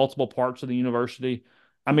partnerships with multiple parts of the university.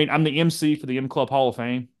 I mean, I'm the MC for the M Club Hall of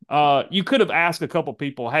Fame. You could have asked a couple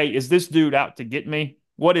people, hey, is this dude out to get me?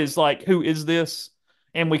 Who is this?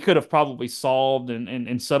 And we could have probably solved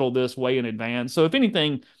and settled this way in advance. So if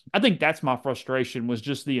anything, I think that's my frustration, was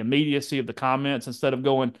just the immediacy of the comments instead of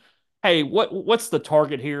going, hey, what's the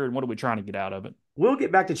target here and what are we trying to get out of it? We'll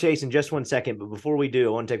get back to Chase in just 1 second, but before we do,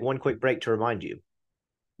 I want to take one quick break to remind you.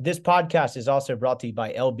 This podcast is also brought to you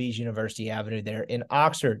by LB's University Avenue there in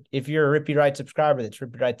Oxford. If you're a Rippee Writes subscriber, that's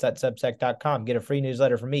rippeewrites.substack.com. Get a free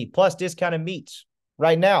newsletter from me, plus discounted meats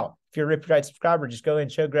right now. If you're a Rippee Writes subscriber, just go ahead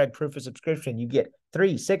and show Greg proof of subscription. You get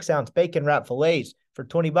 3 6-ounce bacon wrap fillets for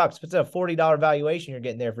 $20. If it's a $40 valuation, you're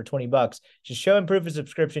getting there for $20. Just show him proof of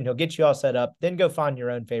subscription. He'll get you all set up. Then go find your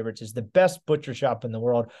own favorites. It's the best butcher shop in the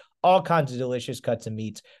world. All kinds of delicious cuts of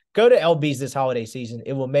meats. Go to LB's this holiday season.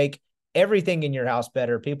 It will make everything in your house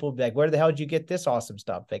better. People will be like, where the hell did you get this awesome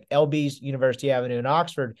stuff? Like LB's University Avenue in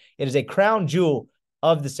Oxford. It is a crown jewel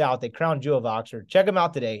of the South, a crown jewel of Oxford. Check them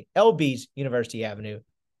out today. LB's University Avenue.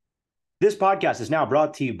 This podcast is now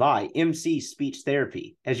brought to you by MC Speech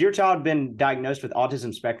Therapy. Has your child been diagnosed with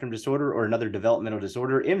autism spectrum disorder or another developmental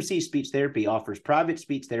disorder? MC Speech Therapy offers private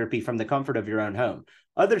speech therapy from the comfort of your own home.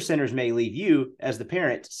 Other centers may leave you, as the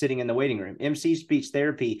parent, sitting in the waiting room. MC Speech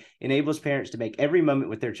Therapy enables parents to make every moment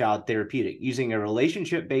with their child therapeutic. Using a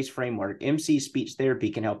relationship-based framework, MC Speech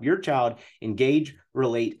Therapy can help your child engage,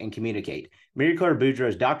 relate, and communicate. Mary Claire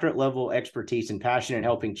Boudreau's doctorate-level expertise and passion in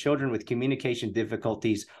helping children with communication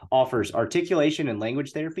difficulties offers articulation and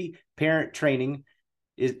language therapy, parent training,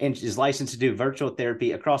 is licensed to do virtual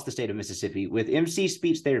therapy across the state of Mississippi. With MC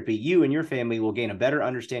Speech Therapy, you and your family will gain a better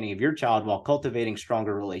understanding of your child while cultivating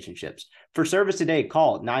stronger relationships. For service today,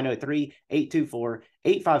 call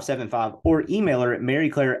 903-824-8575 or email her at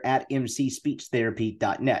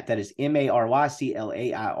maryclaire@mcspeechtherapy.net. That is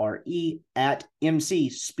MaryClaire at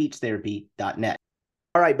mcspeechtherapy.net.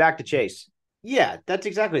 All right, back to Chase. Yeah, that's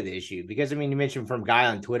exactly the issue. Because, I mean, you mentioned from guy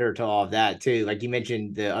on Twitter to all of that, too. Like, you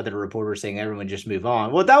mentioned the other reporter saying everyone just move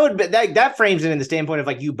on. Well, that would be, that frames it in the standpoint of,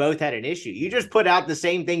 like, you both had an issue. You just put out the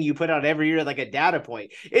same thing you put out every year, like a data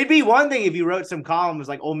point. It'd be one thing if you wrote some column was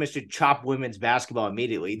like, Ole Miss should chop women's basketball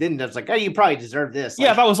immediately. Then that's like, oh, you probably deserve this. Yeah,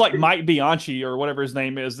 like, if I was like Mike Bianchi or whatever his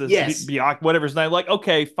name is, this yes. whatever his name, like,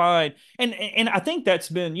 okay, fine. And I think that's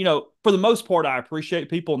been, for the most part, I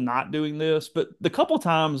appreciate people not doing this. But the couple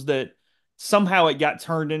times that somehow it got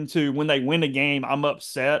turned into when they win a game, I'm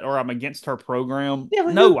upset or I'm against her program. Yeah,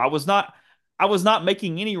 no, I was not. I was not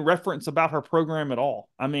making any reference about her program at all.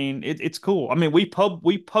 I mean, it's cool. I mean, we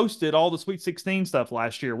posted all the Sweet 16 stuff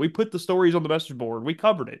last year. We put the stories on the message board. We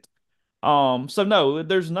covered it. So no,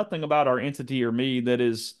 there's nothing about our entity or me that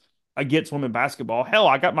is against women's basketball. Hell,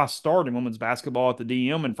 I got my start in women's basketball at the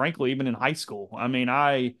DM, and frankly, even in high school. I mean,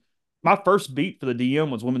 my first beat for the DM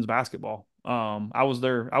was women's basketball. I was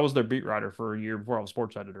their beat writer for a year before I was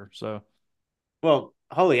sports editor. So, well,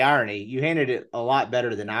 holy irony, you handled it a lot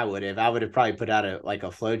better than I would have. I would have probably put out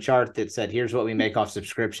a flow chart that said, here's what we make off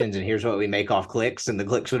subscriptions and here's what we make off clicks. And the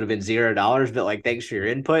clicks would have been $0, but like, thanks for your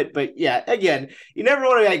input. But yeah, again, you never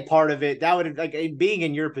want to be like part of it. That would have, like, being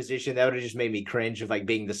in your position, that would have just made me cringe of like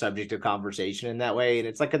being the subject of conversation in that way. And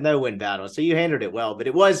it's like a no-win battle. So you handled it well, but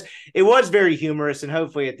it was very humorous. And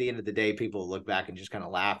hopefully at the end of the day, people look back and just kind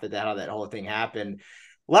of laugh at that, how that whole thing happened.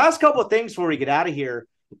 Last couple of things before we get out of here.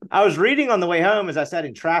 I was reading on the way home as I sat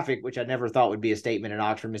in traffic, which I never thought would be a statement in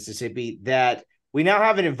Oxford, Mississippi, that we now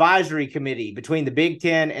have an advisory committee between the Big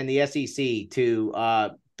Ten and the SEC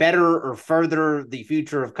to better or further the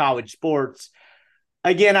future of college sports.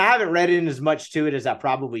 Again, I haven't read in as much to it as I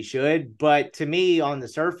probably should, but to me, on the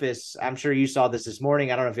surface, I'm sure you saw this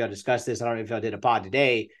morning. I don't know if y'all discussed this. I don't know if y'all did a pod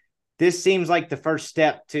today. This seems like the first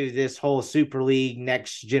step to this whole Super League,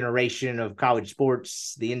 next generation of college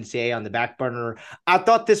sports, the NCAA on the back burner. I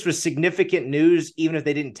thought this was significant news, even if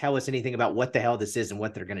they didn't tell us anything about what the hell this is and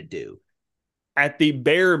what they're going to do. At the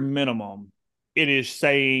bare minimum, it is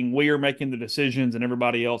saying we are making the decisions and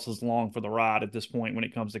everybody else is along for the ride at this point when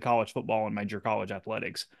it comes to college football and major college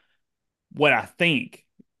athletics. What I think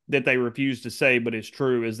that they refuse to say, but is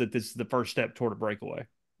true, is that this is the first step toward a breakaway.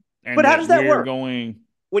 And but how does that work?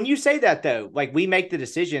 When you say that, though, like we make the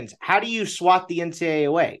decisions, how do you swat the NCAA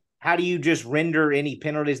away? How do you just render any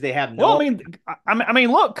penalties they have? No. Well, I mean,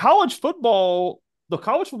 look, college football, the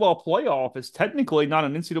college football playoff is technically not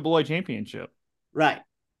an NCAA championship. Right.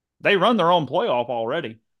 They run their own playoff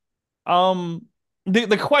already.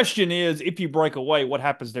 The question is, if you break away, what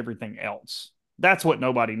happens to everything else? That's what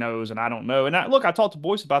nobody knows, and I don't know. And I talked to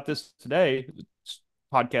Boyce about this today,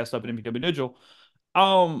 podcast up at MPW Digital.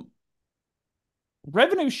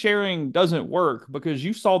 Revenue sharing doesn't work because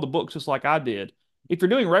you saw the books just like I did. If you're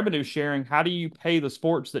doing revenue sharing, how do you pay the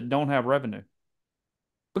sports that don't have revenue?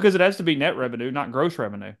 Because it has to be net revenue, not gross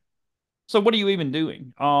revenue. So what are you even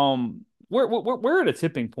doing? We're at a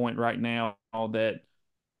tipping point right now that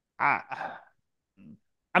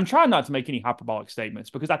I'm trying not to make any hyperbolic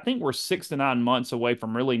statements because I think we're 6 to 9 months away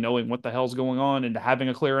from really knowing what the hell's going on and to having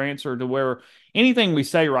a clear answer to where anything we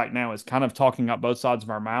say right now is kind of talking out both sides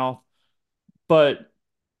of our mouth. But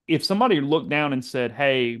if somebody looked down and said,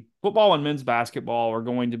 hey, football and men's basketball are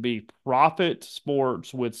going to be profit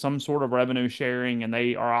sports with some sort of revenue sharing and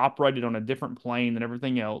they are operated on a different plane than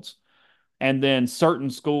everything else, and then certain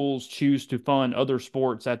schools choose to fund other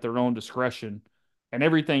sports at their own discretion, and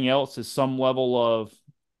everything else is some level of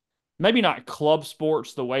maybe not club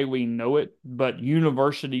sports the way we know it, but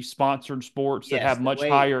university-sponsored sports that have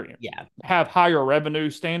have higher revenue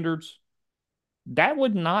standards, that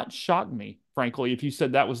would not shock me, frankly, if you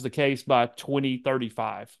said that was the case by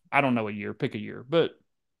 2035. I don't know a year, pick a year. But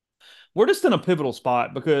we're just in a pivotal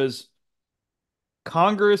spot because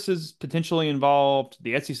Congress is potentially involved.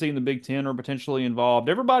 The SEC and the Big Ten are potentially involved.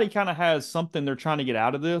 Everybody kind of has something they're trying to get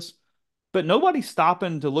out of this, but nobody's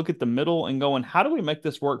stopping to look at the middle and going, how do we make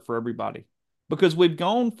this work for everybody? because we've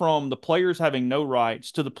gone from the players having no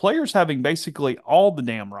rights to the players having basically all the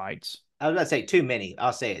damn rights. I was going to say too many.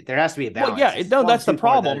 I'll say it. There has to be a balance. Well, yeah, It's no, gone that's the too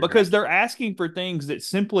far problem other because they're direction. asking for things that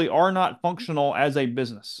simply are not functional as a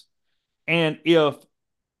business. And if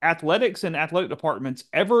athletics and athletic departments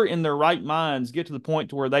ever in their right minds get to the point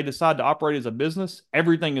to where they decide to operate as a business,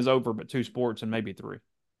 everything is over but two sports and maybe three.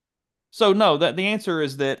 So no, that the answer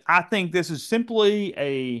is that I think this is simply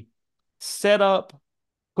a setup,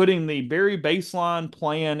 putting the very baseline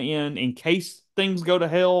plan in case things go to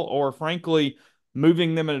hell, or frankly,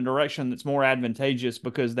 moving them in a direction that's more advantageous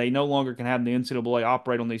because they no longer can have the NCAA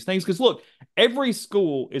operate on these things. Because look, every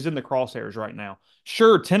school is in the crosshairs right now.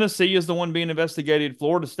 Sure, Tennessee is the one being investigated,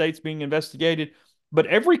 Florida State's being investigated, but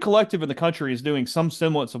every collective in the country is doing some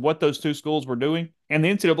semblance of what those two schools were doing. And the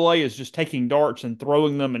NCAA is just taking darts and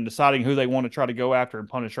throwing them and deciding who they want to try to go after and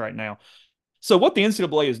punish right now. So what the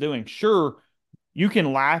NCAA is doing, sure, you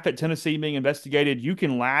can laugh at Tennessee being investigated. You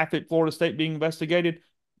can laugh at Florida State being investigated.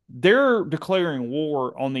 They're declaring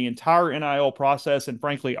war on the entire NIL process and,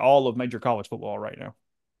 frankly, all of major college football right now.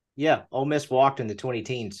 Yeah, Ole Miss walked in the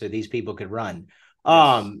 2010s so these people could run.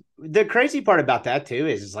 Yes. The crazy part about that too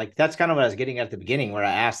is like that's kind of what I was getting at the beginning, where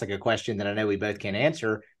I asked like a question that I know we both can't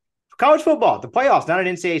answer. College football, the playoffs, not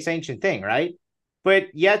an NCAA sanctioned thing, right? But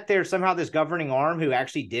yet there's somehow this governing arm who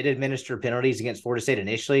actually did administer penalties against Florida State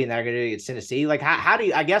initially, and they're going to do it against Tennessee. Like, how do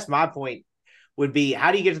you? I guess my point would be,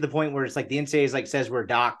 how do you get to the point where it's like the NCAA is like says we're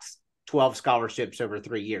docked 12 scholarships over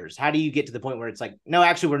 3 years? How do you get to the point where it's like, no,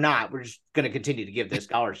 actually, we're not. We're just going to continue to give those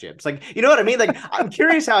scholarships. Like, you know what I mean? Like, I'm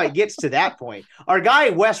curious how it gets to that point. Our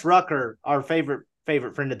guy, Wes Rucker, our favorite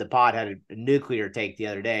friend of the pod, had a nuclear take the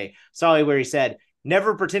other day. Saw it where he said,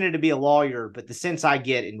 never pretended to be a lawyer, but the sense I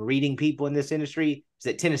get in reading people in this industry is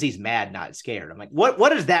that Tennessee's mad, not scared. I'm like, what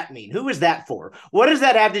does that mean? Who is that for? What does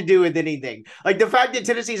that have to do with anything? Like the fact that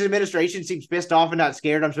Tennessee's administration seems pissed off and not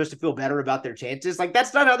scared, I'm supposed to feel better about their chances. Like,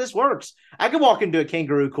 that's not how this works. I could walk into a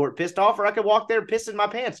kangaroo court pissed off, or I could walk there pissing my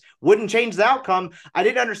pants. Wouldn't change the outcome. I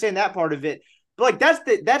didn't understand that part of it. But like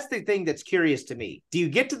that's the thing that's curious to me. Do you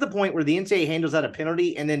get to the point where the NCAA handles out a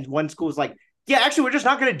penalty and then one school's like, yeah, actually, we're just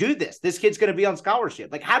not going to do this. This kid's going to be on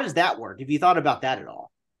scholarship. Like, how does that work? Have you thought about that at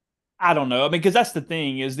all? I don't know. I mean, because that's the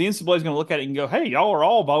thing is the NCAA is going to look at it and go, hey, y'all are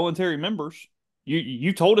all voluntary members.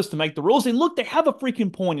 You told us to make the rules. And look, they have a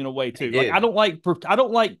freaking point in a way, too. Like, I don't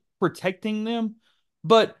like protecting them,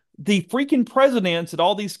 but the freaking presidents at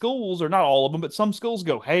all these schools, or not all of them, but some schools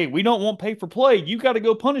go, hey, we don't want pay for play. You got to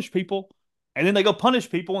go punish people. And then they go punish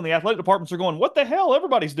people, and the athletic departments are going, what the hell?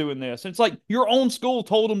 Everybody's doing this. And it's like your own school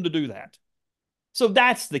told them to do that. So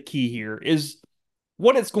that's the key here is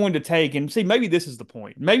what it's going to take. And see, maybe this is the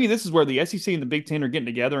point. Maybe this is where the SEC and the Big Ten are getting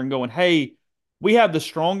together and going, hey, we have the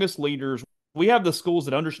strongest leaders. We have the schools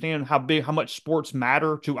that understand how much sports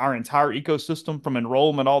matter to our entire ecosystem from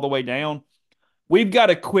enrollment all the way down. We've got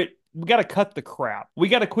to quit. We got to cut the crap. We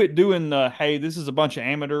got to quit doing the, hey, this is a bunch of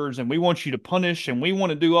amateurs and we want you to punish and we want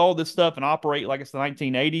to do all this stuff and operate like it's the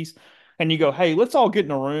 1980s. And you go, hey, let's all get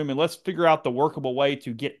in a room and let's figure out the workable way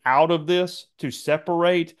to get out of this, to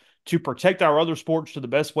separate, to protect our other sports to the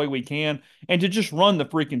best way we can, and to just run the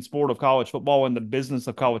freaking sport of college football and the business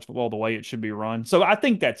of college football the way it should be run. So I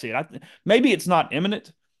think that's it. Maybe it's not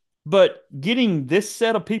imminent, but getting this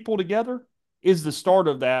set of people together is the start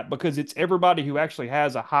of that, because it's everybody who actually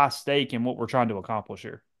has a high stake in what we're trying to accomplish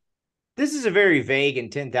here. This is a very vague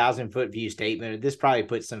and 10,000 foot view statement. This probably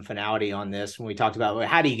puts some finality on this when we talked about, well,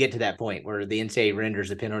 how do you get to that point where the NCAA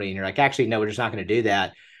renders a penalty and you're like, actually, no, we're just not going to do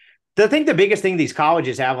that. I think the biggest thing these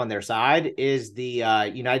colleges have on their side is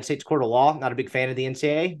the United States Court of Law. Not a big fan of the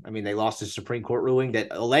NCAA. I mean, they lost a Supreme Court ruling that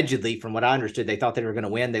allegedly, from what I understood, they thought they were going to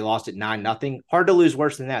win. They lost it 9-0. Hard to lose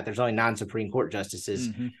worse than that. There's only 9 Supreme Court justices.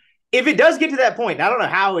 Mm-hmm. If it does get to that point, I don't know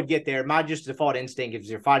how it would get there. My just default instinct, if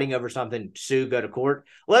you're fighting over something, sue, go to court.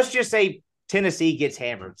 Let's just say Tennessee gets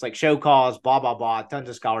hammered. It's like show cause, blah, blah, blah, tons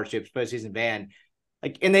of scholarships, postseason ban.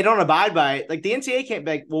 Like, and they don't abide by it. Like, the NCAA can't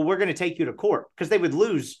be like, well, we're going to take you to court, because they would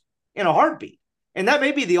lose in a heartbeat. And that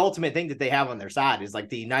may be the ultimate thing that they have on their side, is like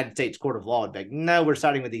the United States Court of Law would be like, no, we're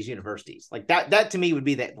siding with these universities. Like that to me would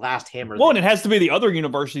be that last hammer. Well, and it has to be the other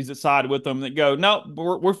universities that side with them that go, no,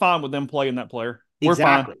 we're fine with them playing that player. We're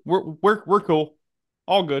exactly fine. We're cool.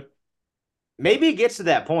 All good. Maybe it gets to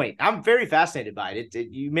that point. I'm very fascinated by it.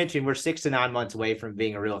 You mentioned we're 6 to 9 months away from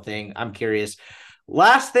being a real thing. I'm curious.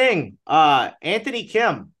 Last thing, Anthony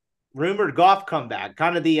Kim, rumored golf comeback,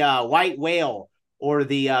 kind of the white whale or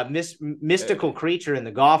the mystical creature in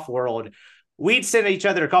the golf world. We'd send each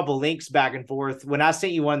other a couple links back and forth. When I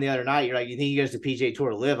sent you one the other night, you're like, you think he goes to PGA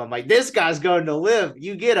Tour to live? I'm like, this guy's going to live.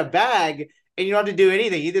 You get a bag and you don't have to do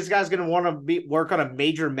anything. This guy's going to want to work on a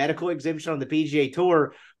major medical exemption on the PGA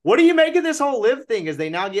Tour. What do you make of this whole LIV thing as they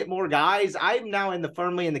now get more guys? I'm now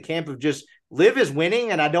firmly in the camp of just LIV is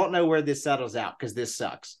winning, and I don't know where this settles out because this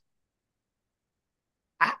sucks.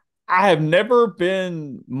 I have never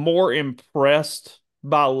been more impressed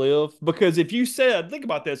by LIV because if you said, think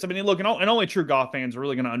about this. I mean, look, and only true golf fans are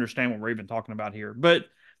really going to understand what we're even talking about here. But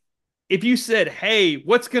if you said, hey,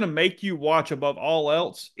 what's going to make you watch above all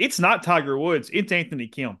else? It's not Tiger Woods. It's Anthony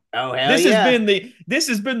Kim. Oh, hell this yeah. This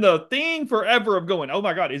has been the thing forever of going, oh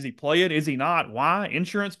my God, is he playing? Is he not? Why?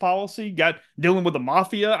 Insurance policy, dealing with the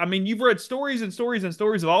mafia. I mean, you've read stories and stories and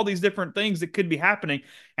stories of all these different things that could be happening.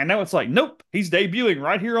 And now it's like, nope, he's debuting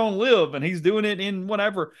right here on LIV and he's doing it in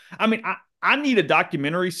whatever. I mean, I need a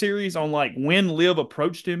documentary series on like when LIV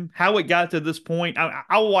approached him, how it got to this point.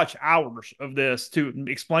 I'll watch hours of this to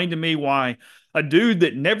explain to me why a dude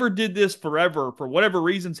that never did this forever, for whatever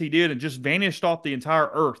reasons he did, and just vanished off the entire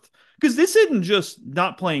earth. Because this isn't just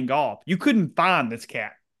not playing golf. You couldn't find this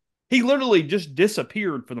cat. He literally just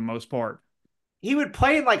disappeared for the most part. He would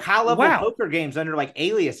play in like high-level poker games under like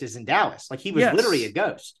aliases in Dallas. Like he was literally a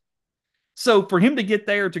ghost. So for him to get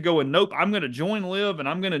there to go and nope, I'm going to join LIV and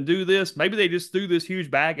I'm going to do this. Maybe they just threw this huge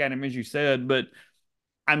bag at him, as you said. But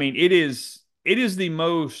I mean, it is the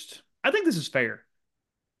most. I think this is fair,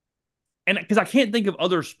 and because I can't think of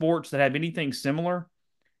other sports that have anything similar.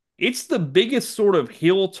 It's the biggest sort of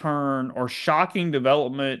heel turn or shocking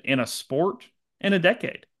development in a sport in a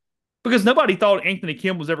decade. Because nobody thought Anthony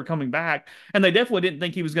Kim was ever coming back. And they definitely didn't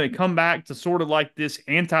think he was going to come back to sort of like this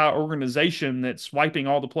anti-organization that's swiping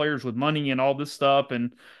all the players with money and all this stuff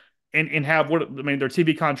and have their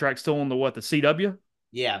TV contract still on the CW?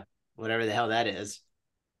 Yeah, whatever the hell that is.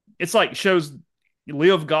 It's like shows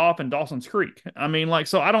LIV Golf and Dawson's Creek. I mean, like,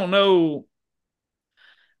 so I don't know.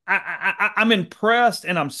 I'm impressed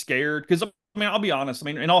and I'm scared because, I mean, I'll be honest. I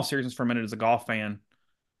mean, in all seriousness for a minute as a golf fan,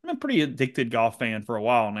 I'm a pretty addicted golf fan for a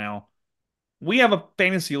while now. We have a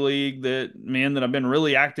fantasy league that I've been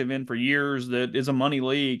really active in for years that is a money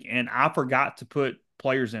league, and I forgot to put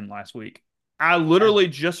players in last week. I literally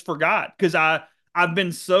just forgot because I've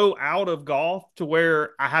been so out of golf to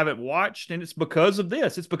where I haven't watched, and it's because of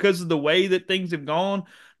this. It's because of the way that things have gone.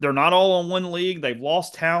 They're not all on one league. They've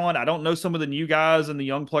lost talent. I don't know some of the new guys and the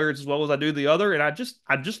young players as well as I do the other, and I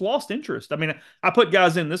just lost interest. I mean, I put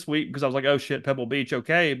guys in this week because I was like, oh shit, Pebble Beach,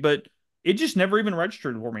 okay, but it just never even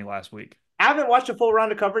registered for me last week. I haven't watched a full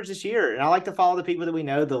round of coverage this year, and I like to follow the people that we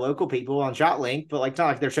know, the local people on ShotLink, but like, it's not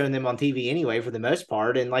like they're showing them on TV anyway for the most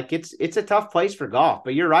part. And like, it's a tough place for golf,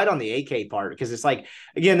 but you're right on the AK part because it's like,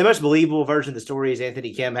 again, the most believable version of the story is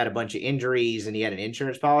Anthony Kim had a bunch of injuries and he had an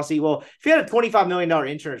insurance policy. Well, if you had a $25 million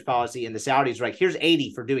insurance policy and the Saudis were like, here's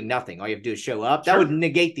 80 for doing nothing, all you have to do is show up, that would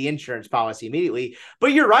negate the insurance policy immediately.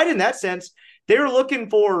 But you're right in that sense. They're looking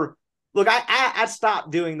for. Look, I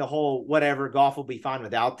stopped doing the whole whatever, golf will be fine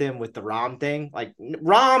without them with the Rahm thing. Like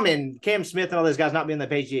Rahm and Cam Smith and all those guys not being on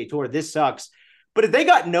the PGA Tour, this sucks. But if they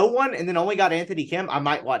got no one and then only got Anthony Kim, I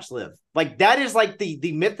might watch LIV. Like that is like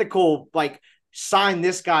the mythical like sign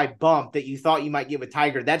this guy bump that you thought you might get with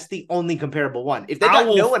Tiger. That's the only comparable one. If they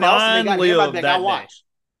got no one else and they got him, I'd be like, I'll watch.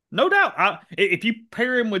 No doubt. If you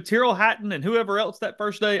pair him with Tyrrell Hatton and whoever else that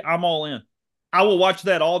first day, I'm all in. I will watch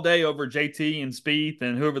that all day over JT and Spieth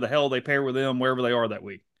and whoever the hell they pair with them, wherever they are that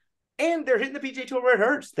week. And they're hitting the PGA Tour where it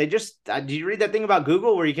hurts. They just did you read that thing about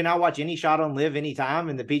Google where you can now watch any shot on LIV anytime,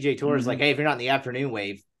 and the PGA Tour is like, hey, if you're not in the afternoon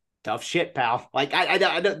wave, tough shit, pal. Like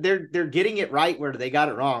they're getting it right where they got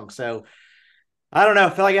it wrong. So I don't know. I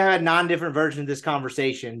feel like I had 9 different versions of this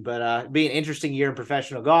conversation, but it'd be an interesting year in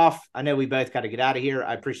professional golf. I know we both got to get out of here.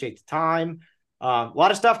 I appreciate the time. A lot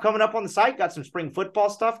of stuff coming up on the site. Got some spring football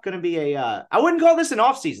stuff. Going to be I wouldn't call this an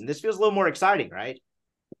off season. This feels a little more exciting, right?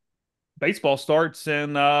 Baseball starts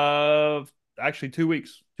in actually 2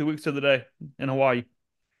 weeks. 2 weeks to the day in Hawaii.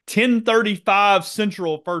 10:35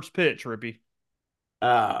 Central first pitch, Rippee.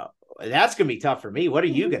 That's going to be tough for me. What are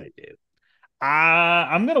you going to do?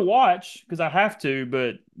 I'm going to watch because I have to,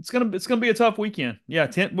 but it's going to be a tough weekend. Yeah,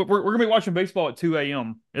 we're going to be watching baseball at 2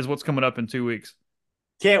 a.m. is what's coming up in 2 weeks.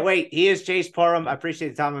 Can't wait. He is Chase Parham. I appreciate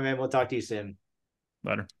the time, man. We'll talk to you soon.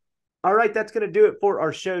 Later. All right, that's going to do it for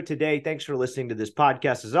our show today. Thanks for listening to this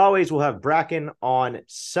podcast. As always, we'll have Bracken on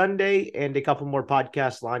Sunday and a couple more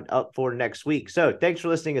podcasts lined up for next week. So thanks for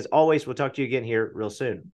listening. As always, we'll talk to you again here real soon.